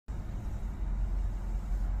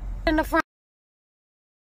In the front.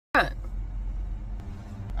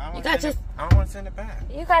 You got your. I don't want to send it back.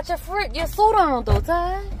 You got your suit on though,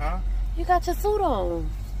 Ty. Huh? You got your suit on.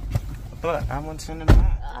 But I want to send it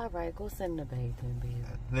back. All right, go send the bag then, baby.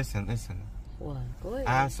 Listen. What? Go ahead.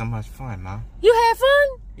 I had so much fun, Ma. You had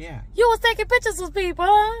fun? Yeah. You was taking pictures with people,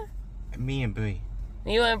 huh? Me and Bree.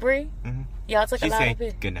 You and Bree? Mm-hmm. Y'all took a lot of She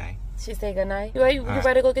pictures. said good night. She said good night. You ready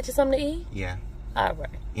to go get you something to eat? Yeah. All right.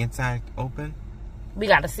 Inside open? We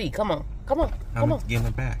got to see. Come on. I'm getting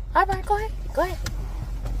it back. All right, go ahead.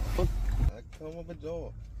 I come up a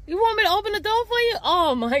door. You want me to open the door for you?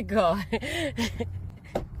 Oh, my God.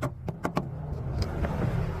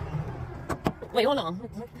 Wait, hold on.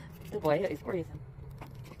 This boy is crazy.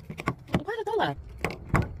 Why the door lock?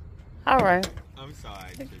 All right. I'm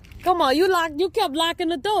sorry. Come on, you kept locking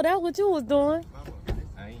the door. That's what you was doing. Mama,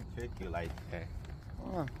 I ain't trick you like that.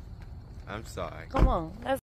 Come on. I'm sorry. Come on. Let's